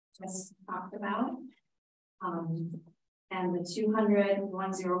just talked about. And the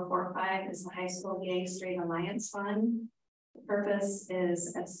 200-1045 is the High School Gay Straight Alliance Fund. The purpose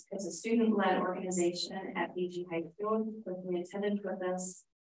is as a student-led organization at BG High School with the intended purpose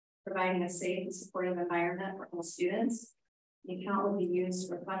providing a safe and supportive environment for all students. The account will be used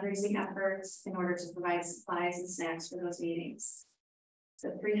for fundraising efforts in order to provide supplies and snacks for those meetings.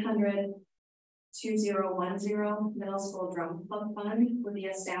 The 300-2010 Middle School Drum Club Fund will be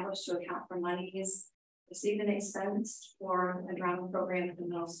established to account for monies received and expensed for a drama program at the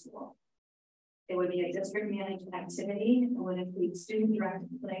middle school. It would be a district managed activity and would include student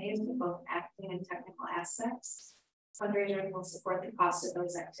directed plays with both acting and technical aspects. Fundraisers will support the cost of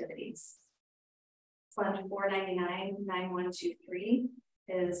those activities. Fund 499-9123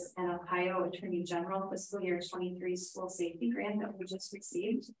 is an Ohio Attorney General fiscal year 23 school safety grant that we just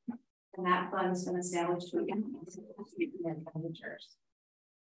received. And that fund has been established to account for expenditures.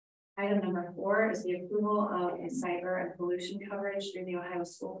 Item number 4 is the approval of a cyber and pollution coverage through the Ohio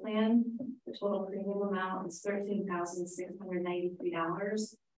School Plan. The total premium amount is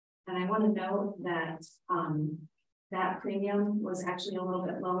 $13,693. And I want to note that that premium was actually a little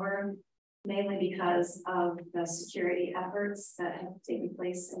bit lower, mainly because of the security efforts that have taken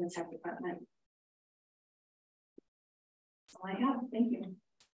place in the tech department. That's all I have. Thank you.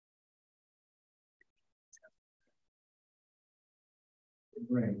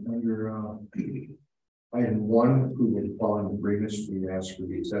 Right, under item 1, approval of the following agreements, we ask for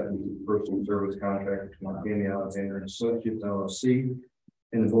the acceptance of personal service contract between Montgomery Alexander and Associates LLC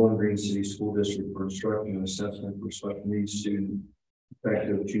and the Bowling Green City School District for instruction and assessment for special needs students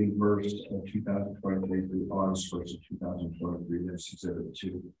effective June 1st of 2023 through August 1st of 2023. That's exhibit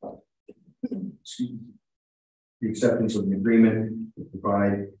 2. The acceptance of an agreement to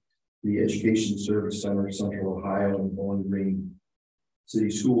provide the Education Service Center, Central Ohio, and Bowling Green City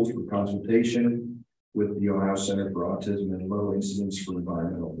Schools for consultation with the Ohio Center for Autism and Low Incidence for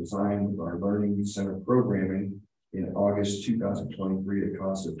Environmental Design with our Learning Center programming in August 2023 at a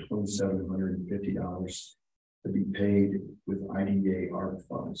cost of $2,750 to be paid with IDEA ARP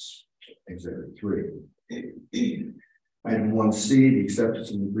funds. Exhibit 3. Item 1C, the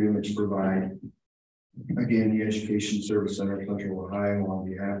acceptance of agreement to provide, again, the Education Service Center, Central Ohio, on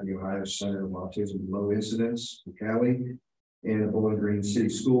behalf of the Ohio Center of Autism and Low Incidence, Cali, and the Bowling Green City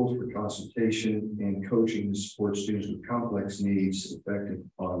Schools for consultation and coaching to support students with complex needs effective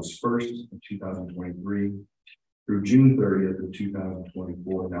August 1st, 2023 through June 30th of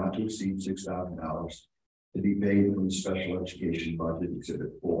 2024, not to exceed $6,000 to be paid from the Special Education Budget,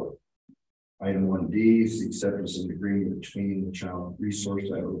 Exhibit 4. Item 1D is the acceptance of an agreement between the Child Resource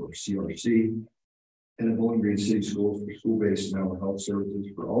Center, or CRC, and the Bowling Green City Schools for school-based mental health services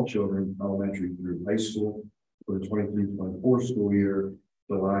for all children, elementary through high school, for the 23-24 school year,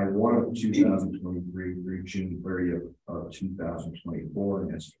 July 1 of 2023 through June 30th of 2024,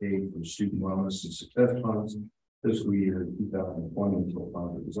 and that's paid from student wellness and success funds, fiscal year 2020 until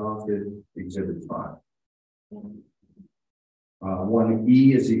funds are exhausted. Exhibit 5.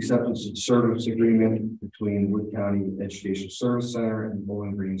 1E is the acceptance of service agreement between Wood County Education Service Center and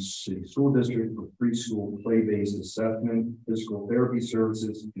Bowling Green City School District for preschool play-based assessment, physical therapy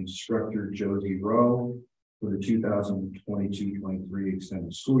services, instructor Josie Rowe for the 2022-23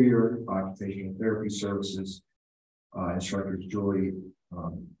 extended school year, occupational therapy services, instructors Joy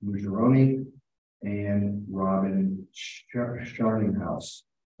Mujeroni and Robin Scharninghouse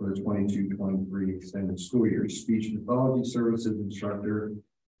for the 22-23 extended school year. Speech pathology services instructor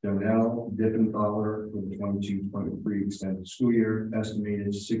Donnell Dippenthaler for the 22-23 extended school year, estimated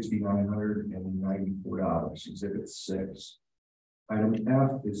 $6,994. Exhibit 6. Item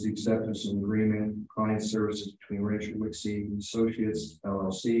F is the acceptance of agreement client services between Rachel Wixie Associates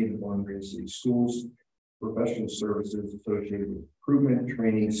LLC and the Bowling Green City Schools, professional services associated with recruitment,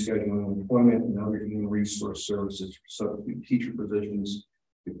 training, scheduling, employment, and other human resource services for substitute teacher positions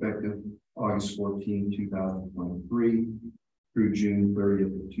effective August 14, 2023 through June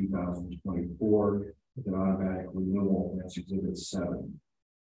 30th of 2024 with an automatic renewal. That's Exhibit 7.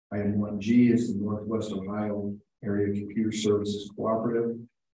 Item 1G is the Northwest Ohio Area Computer Services Cooperative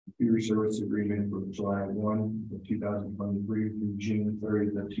Computer Service Agreement for July 1 of 2023 through June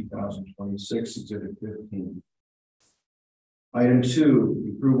 30th of 2026, Exhibit 15. Item 2,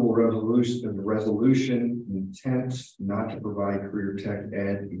 the approval resolution of the resolution intent not to provide career tech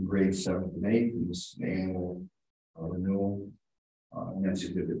ed in grades 7th and 8th. And this is an annual renewal. And that's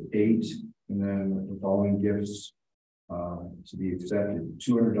Exhibit 8. And then the following gifts to be accepted: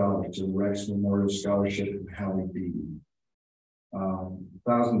 $200 to the Rex Memorial Scholarship of Hallie B. $1,000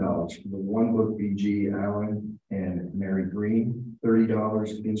 for the One Book BG Allen and Mary Green.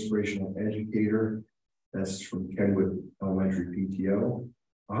 $30 Inspirational Educator. That's from Kenwood Elementary PTO.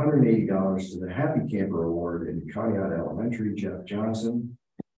 $180 to the Happy Camper Award in Conneaut Elementary, Jeff Johnson.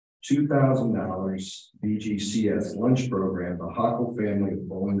 $2,000 BGCS Lunch Program, the Hockle family of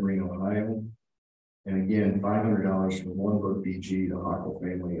Bowling Green, Ohio. And again, $500 from One Book BG, the Hockle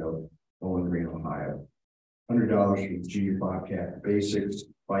family of Bowling Green, Ohio. $100 from the Junior Bobcat Basics,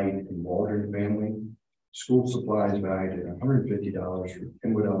 Fight and Waldron family. School supplies valued at $150 for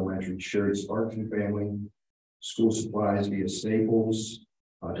Kenwood Elementary, Sherry Sparkson family. School supplies via Staples.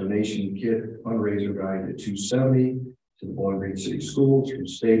 Donation kit fundraiser valued at $270 to the Bowling Green City Schools from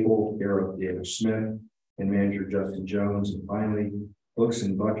Staples, Gareth David Smith, and manager Justin Jones. And finally, books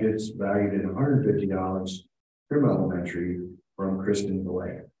and buckets valued at $150 from Elementary from Kristen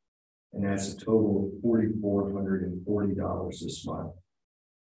Belay. And that's a total of $4,440 this month.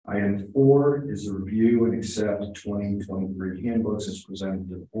 Item 4 is a review and accept 2023 handbooks as presented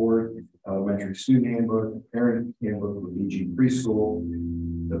to the board: elementary student handbook, parent handbook for BG preschool,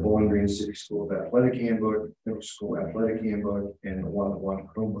 the Bowling Green City Schools athletic handbook, middle school athletic handbook, and the one-on-one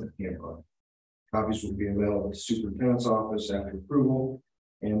Chromebook handbook. Copies will be available at the superintendent's office after approval,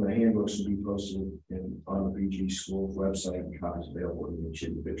 and the handbooks will be posted on the BG Schools website, and copies available in each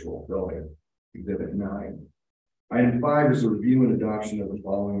individual building. Exhibit 9. Item 5 is a review and adoption of the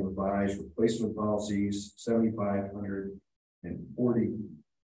following revised replacement policies: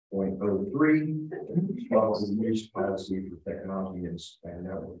 7540.03, policy use policy for technology and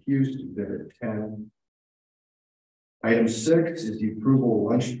network use. Exhibit 10. Item 6 is the approval of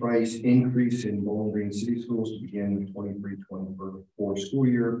lunch price increase in Bowling Green City Schools to begin the 23-24 school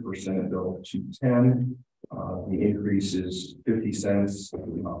year per Senate Bill 210. The increase is 50 cents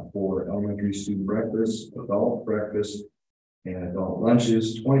for elementary student breakfast, adult breakfast, and adult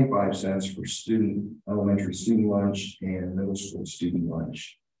lunches, 25 cents for elementary student lunch and middle school student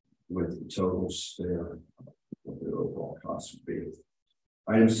lunch, with the totals there, what the overall cost would be.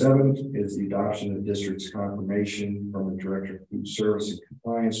 Item 7 is the adoption of the district's confirmation from the Director of Food Service and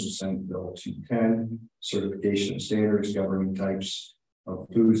Compliance with Senate Bill 210, certification of standards governing types of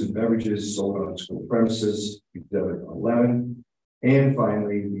foods and beverages sold on school premises, Exhibit 11. And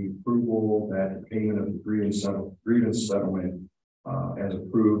finally, the approval that the payment of the grievance settlement as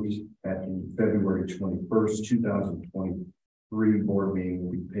approved at the February 21st, 2023 board meeting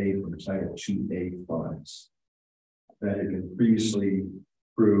will be paid from Title 2A funds. That had been previously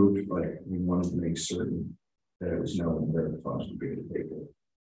approved, but we wanted to make certain that it was known where the funds would be paid for.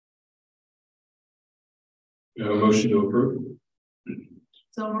 You have a motion to approve?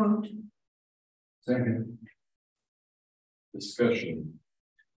 So moved. Second. Discussion.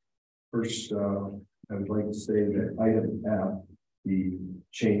 First, I would like to say that item F, the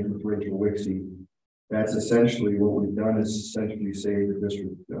change with Rachel Wixie, that's essentially what we've done is essentially save the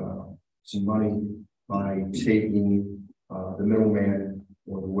district some money by taking the middleman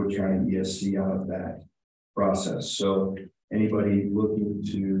or the Wood County ESC out of that process. So anybody looking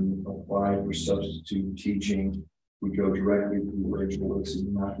to apply for substitute teaching would go directly to Rachel Wixie,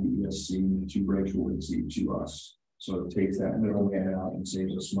 not the ESC, to Rachel Wixie, to us. So it takes that middleman out and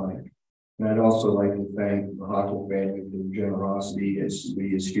saves us money. And I'd also like to thank the Hockle family for their generosity as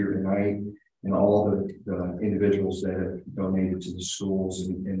Lee is here tonight, and all the individuals that have donated to the schools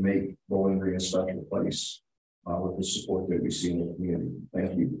and make Bowling Green a special place with the support that we see in the community.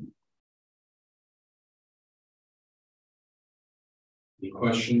 Thank you. Any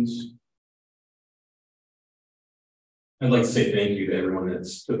questions? I'd like to say thank you to everyone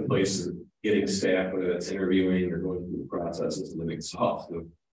that's took place in getting staff, whether that's interviewing or going through the processes and the exhaustive,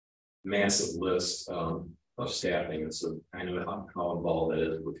 massive list of staffing. And so I know how involved that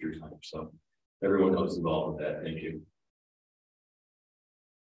is with your time. So everyone else involved with that, thank you.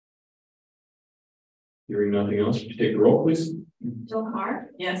 Hearing nothing else, would you take the roll, please? Jill Carr.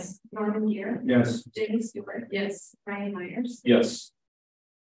 Yes. Norman Gear. Yes. Jamie Stewart. Yes. Ryan Myers. Yes.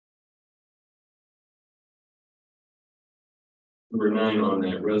 Number 9 on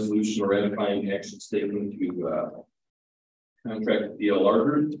that resolution ratifying action statement to contract DLR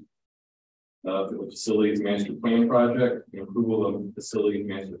Group for the facilities master plan project and approval of the facilities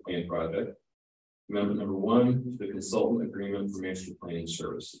master plan project. Amendment number 1 to the consultant agreement for master planning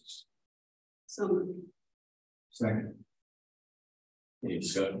services. So Second. Any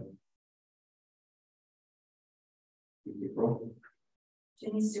discussion? April?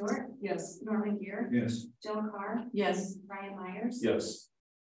 Jamie Stewart. Yes. Norman Gear. Yes. Jill Carr. Yes. Ryan Myers. Yes.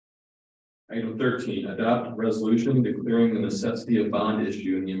 Item 13, adopt a resolution declaring the necessity of bond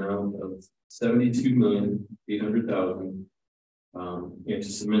issue in the amount of $72,800,000 and to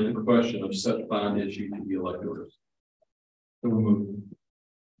submit the question of such bond issue to the electors. So moved.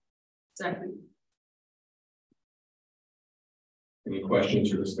 Second. Any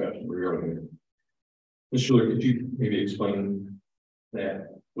questions or discussion regarding it? Ms. Schuler, could you maybe explain that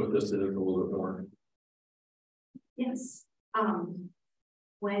with this a little bit more? Yes.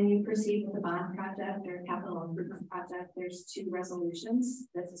 When you proceed with a bond project or capital improvement project, there's 2 resolutions.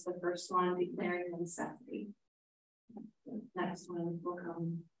 This is the first one declaring the necessity. The next one will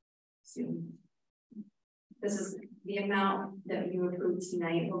come soon. This is the amount that you approved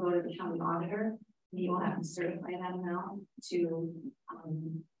tonight will go to the county auditor. You will have to certify that amount to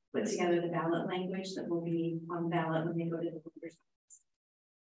put together the ballot language that will be on ballot when they go to the voters.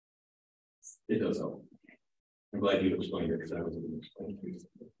 It does help. I'm glad you explained it because I wasn't explaining it.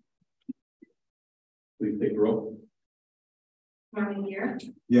 Please take the roll. Norman Gear.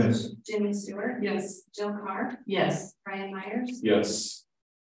 Yes. Jamie Stewart. Yes. Jill Carr. Yes. Ryan Myers. Yes.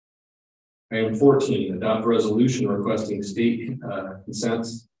 Item 14, adopt a resolution requesting state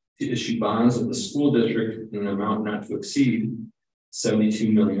consents to issue bonds of the school district in an amount not to exceed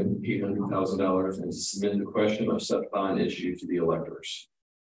 $72,800,000 and to submit the question of such bond issue to the electors.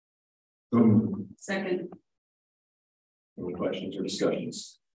 Second. Any questions or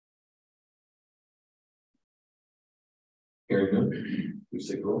discussions? Hearing none, please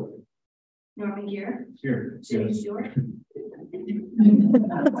take the roll. Norman Gear. Here. Jamie Stewart.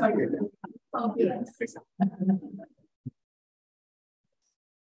 Oh, yes.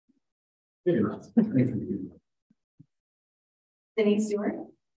 Denise Stewart.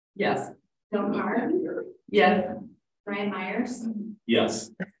 Yes. Jill Carr. Yes. Ryan Myers.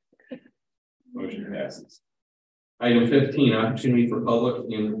 Yes. Motion passes. Item 15, opportunity for public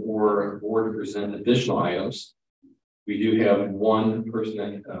and or board to present additional items. We do have one person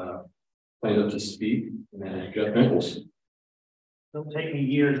that signed up to speak, and that is Jeff Nichols. It'll take me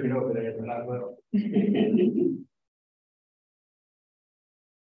years to get over there, but I will.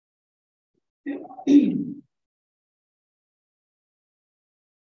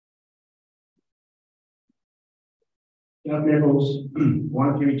 Jeff Nichols,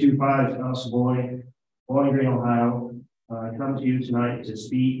 1325 South Savoy, Bowling Green, Ohio. I come to you tonight to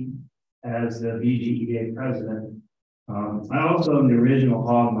speak as the BGEA president. I also am the original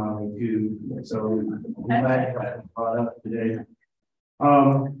hog mommy too, so I'm glad that brought up today.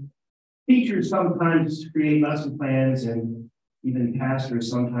 Teachers sometimes create lesson plans, and even pastors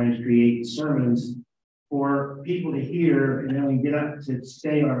sometimes create sermons for people to hear, and then we get up to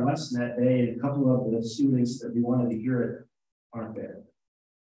say our lesson that day, and a couple of the students that we wanted to hear it aren't there.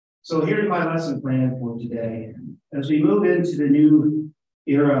 So here's my lesson plan for today. As we move into the new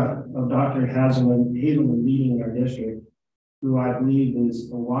era of Dr. Hazelman leading our district, who I believe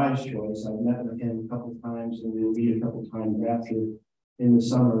is a wise choice. I've met with him a couple of times, and we'll meet a couple of times after in the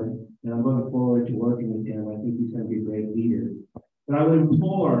summer, and I'm looking forward to working with him. I think he's going to be a great leader. But I would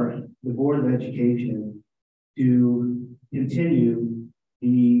implore the Board of Education to continue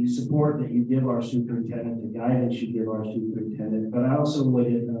the support that you give our superintendent, the guidance you give our superintendent, but I also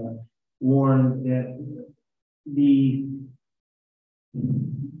would warn that the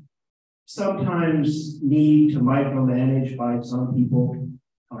sometimes need to micromanage by some people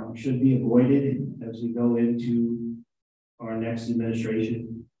should be avoided as we go into our next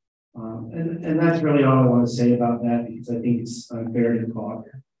administration. And that's really all I want to say about that, because I think it's unfair to talk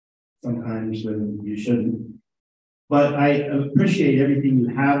sometimes when you shouldn't. But I appreciate everything you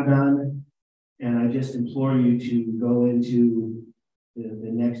have done, and I just implore you to go into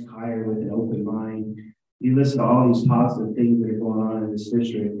the next hire with an open mind. You listen to all these positive things that are going on in this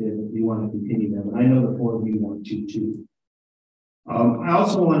district, and we want to continue them. And I know the four of you want to too. I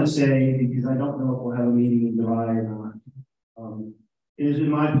also want to say, because I don't know if we'll have a meeting in July or not, it has been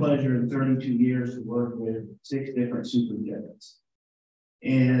my pleasure in 32 years to work with 6 different superintendents.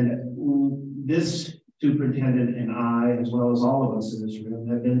 And this superintendent and I, as well as all of us in this room,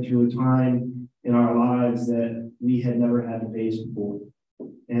 have been through a time in our lives that we had never had to face before.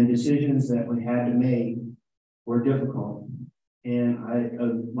 And decisions that we had to make were difficult. And I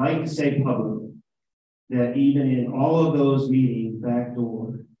would like to say publicly that even in all of those meetings, back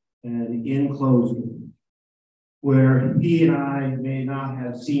door and in closing, where he and I may not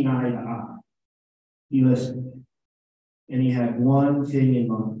have seen eye to eye, he listened. And he had one thing in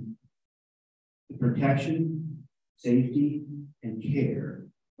mind: the protection, safety, and care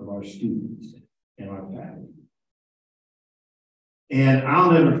of our students and our faculty. And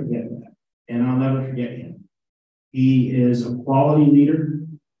I'll never forget that. And I'll never forget him. He is a quality leader,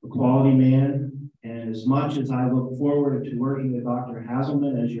 a quality man. And as much as I look forward to working with Dr.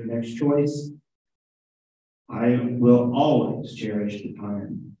 Hazelman as your next choice, I will always cherish the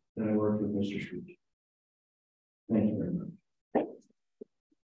time that I worked with Mr. Scrooge. Thank you very much.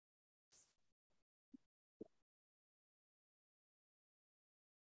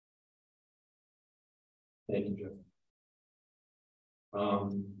 Thank you, Jeff. I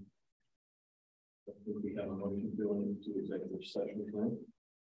think we have a motion going into executive session tonight.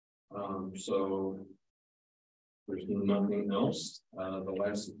 So there's nothing else. The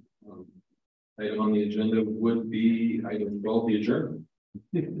last item on the agenda would be item 12, the adjournment.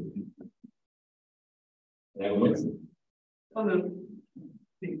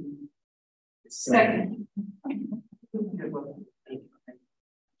 Second.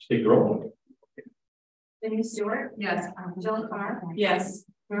 Take the roll. Cindy Stewart. Yes. Jill Carr. Yes.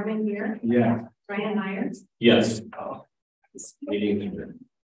 Norman Gear. Yeah. Brian Myers. Yes. Meeting adjourned.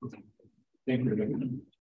 Thank you.